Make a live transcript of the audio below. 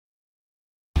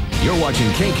You're watching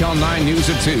KCAL 9 News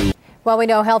at 2. Well, we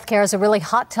know healthcare is a really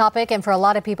hot topic, and for a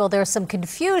lot of people, there's some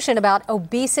confusion about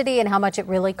obesity and how much it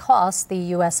really costs the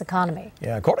U.S. economy.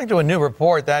 Yeah, according to a new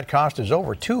report, that cost is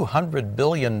over $200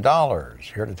 billion.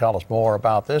 Here to tell us more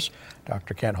about this,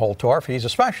 Dr. Kent Holtorf. He's a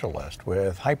specialist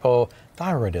with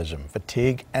hypothyroidism,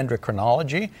 fatigue,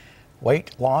 endocrinology,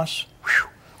 weight loss. Whew.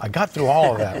 I got through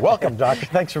all of that. Welcome, doctor.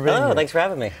 Thanks for being here. Thanks for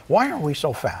having me. Why are we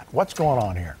so fat? What's going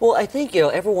on here? Well, I think,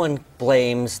 everyone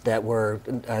blames that we're,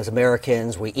 as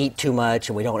Americans, we eat too much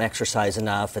and we don't exercise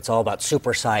enough. It's all about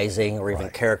supersizing or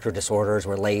even character disorders.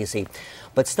 We're lazy.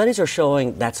 But studies are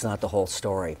showing that's not the whole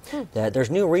story. That there's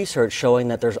new research showing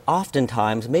that there's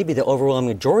oftentimes, maybe the overwhelming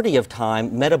majority of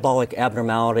time, metabolic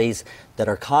abnormalities that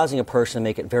are causing a person to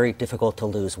make it very difficult to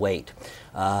lose weight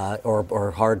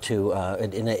or hard to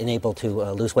enable to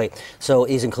lose weight. So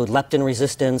these include leptin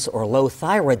resistance or low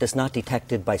thyroid that's not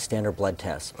detected by standard blood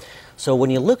tests. So when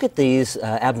you look at these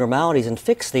abnormalities and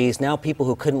fix these, now people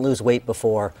who couldn't lose weight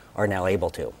before are now able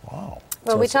to. Wow.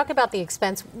 Well, we talk about the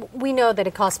expense. We know that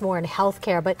it costs more in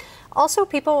healthcare, but also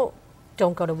people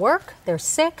don't go to work, they're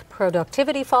sick,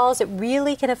 productivity falls. It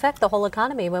really can affect the whole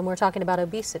economy when we're talking about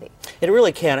obesity. It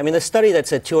really can. I mean, the study that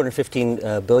said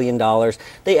 $215 billion,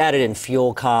 they added in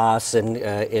fuel costs and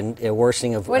in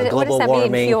worsening of global what does that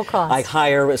warming. Mean, fuel costs? Like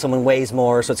higher, someone weighs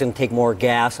more, so it's going to take more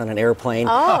gas on an airplane.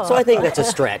 Oh. So I think that's a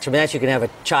stretch. I mean, you can have a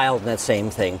child in that same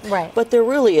thing. Right. But there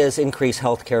really is increased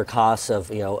health care costs of,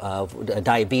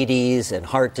 diabetes and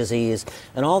heart disease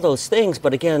and all those things.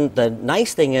 But again, the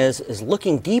nice thing is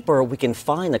looking deeper, we can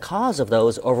find the cause of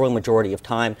those over a majority of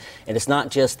time, and it's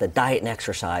not just the diet and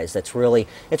exercise it's really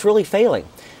failing.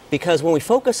 Because when we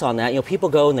focus on that, people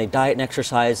go and they diet and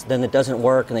exercise, then it doesn't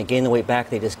work and they gain the weight back,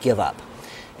 they just give up.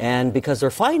 And because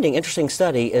they're finding, interesting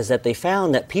study is that they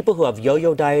found that people who have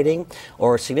yo-yo dieting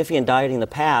or significant dieting in the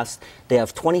past, they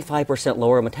have 25%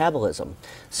 lower metabolism.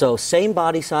 So same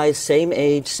body size, same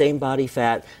age, same body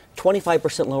fat,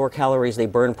 25% lower calories they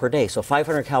burn per day. So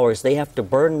 500 calories, they have to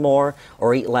burn more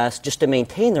or eat less just to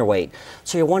maintain their weight.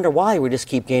 So you wonder why we just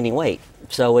keep gaining weight.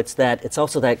 So it's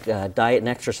also that diet and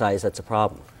exercise that's a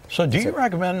problem. So do you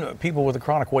recommend people with a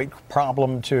chronic weight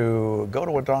problem to go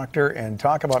to a doctor and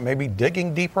talk about maybe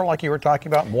digging deeper like you were talking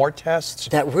about, more tests?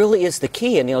 That really is the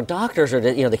key. And, doctors are,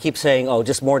 they keep saying, oh,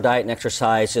 just more diet and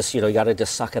exercise, just, you got to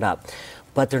just suck it up.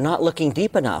 But they're not looking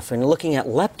deep enough and looking at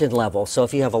leptin level. So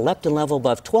if you have a leptin level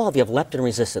above 12, you have leptin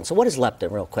resistance. So what is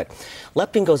leptin, real quick?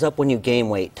 Leptin goes up when you gain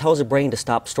weight, tells the brain to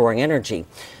stop storing energy.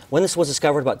 When this was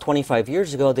discovered about 25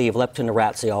 years ago, they gave leptin to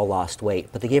rats, they all lost weight.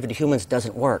 But they gave it to humans,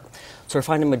 doesn't work. So we're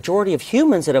finding a majority of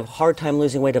humans that have a hard time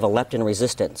losing weight have a leptin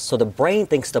resistance. So the brain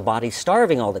thinks the body's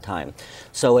starving all the time.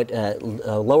 So it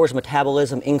lowers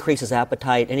metabolism, increases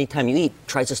appetite. Anytime you eat,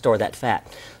 tries to store that fat.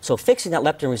 So fixing that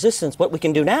leptin resistance, what we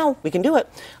can do now, we can do it,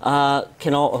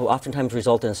 can oftentimes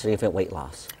result in a significant weight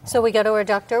loss. So we go to our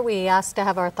doctor, we ask to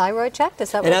have our thyroid checked?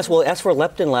 Is that what? We'll ask for a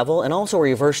leptin level and also a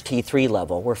reverse T3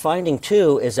 level. We're finding,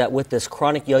 too, is that with this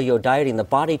chronic yo-yo dieting, the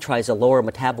body tries to lower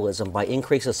metabolism by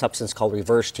increasing a substance called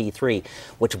reverse T3,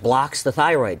 which blocks the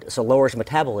thyroid, so lowers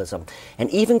metabolism. And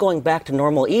even going back to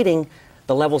normal eating,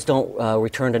 the levels don't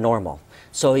return to normal.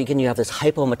 So again, you have this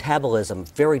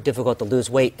hypometabolism, very difficult to lose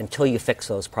weight until you fix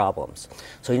those problems.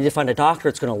 So you need to find a doctor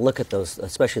that's going to look at those,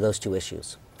 especially those two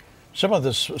issues. Some of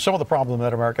the problem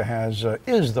that America has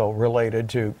is, though, related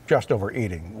to just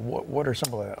overeating. What are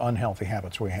some of the unhealthy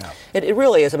habits we have? It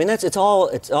really is. I mean, it's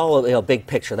all big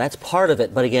picture. That's part of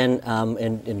it. But again,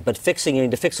 but fixing, you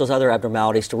need to fix those other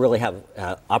abnormalities to really have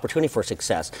opportunity for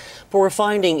success. But we're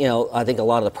finding, I think a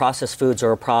lot of the processed foods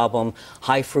are a problem.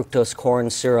 High fructose corn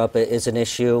syrup is an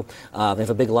issue. If I have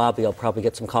a big lobby, I'll probably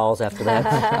get some calls after that.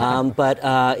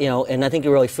 And I think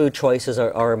really food choices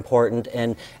are important,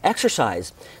 and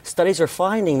exercise. Studies are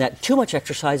finding that too much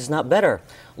exercise is not better.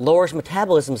 Lowers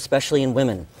metabolism, especially in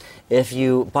women. If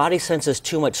your body senses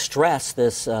too much stress,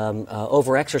 this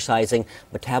over-exercising,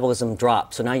 metabolism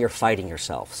drops. So now you're fighting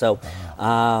yourself. So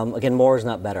again, more is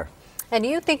not better. And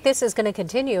you think this is going to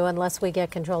continue unless we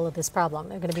get control of this problem?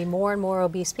 There are going to be more and more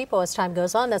obese people as time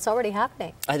goes on. That's already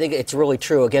happening. I think it's really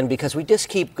true, again, because we just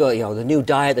keep going, the new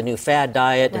diet, the new fad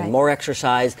diet, and more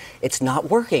exercise. It's not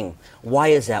working. Why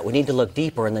is that? We need to look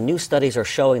deeper, and the new studies are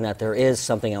showing that there is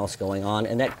something else going on,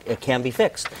 and that it can be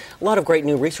fixed. A lot of great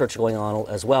new research going on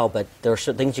as well, but there are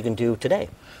certain things you can do today.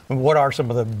 What are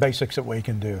some of the basics that we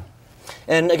can do?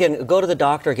 And again, go to the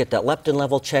doctor, get that leptin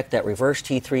level checked, that reverse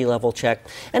T3 level checked,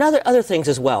 and other things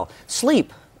as well.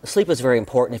 Sleep. Sleep is very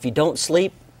important. If you don't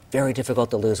sleep, very difficult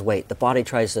to lose weight. The body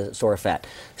tries to store fat.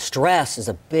 Stress is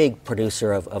a big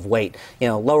producer of weight.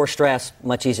 Lower stress,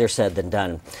 much easier said than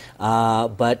done.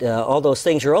 But all those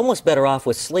things, you're almost better off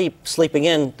with sleeping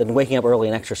in than waking up early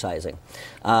and exercising.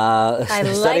 I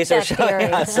like that theory.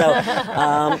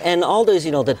 And all those,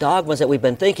 the dogmas that we've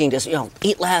been thinking, just,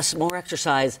 eat less, more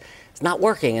exercise, it's not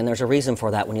working, and there's a reason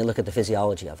for that when you look at the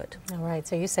physiology of it. All right,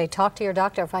 so you say talk to your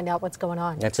doctor, find out what's going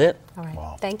on. That's it. All right,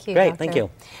 wow. Thank you, Great, doctor. thank you.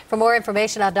 For more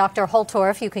information on Dr.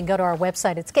 Holtorf, you can go to our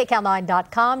website. It's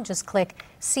KCAL9.com. Just click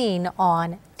Seen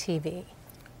on TV.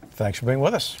 Thanks for being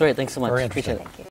with us. Great, thanks so much. Very Appreciate interesting. it. Thank you.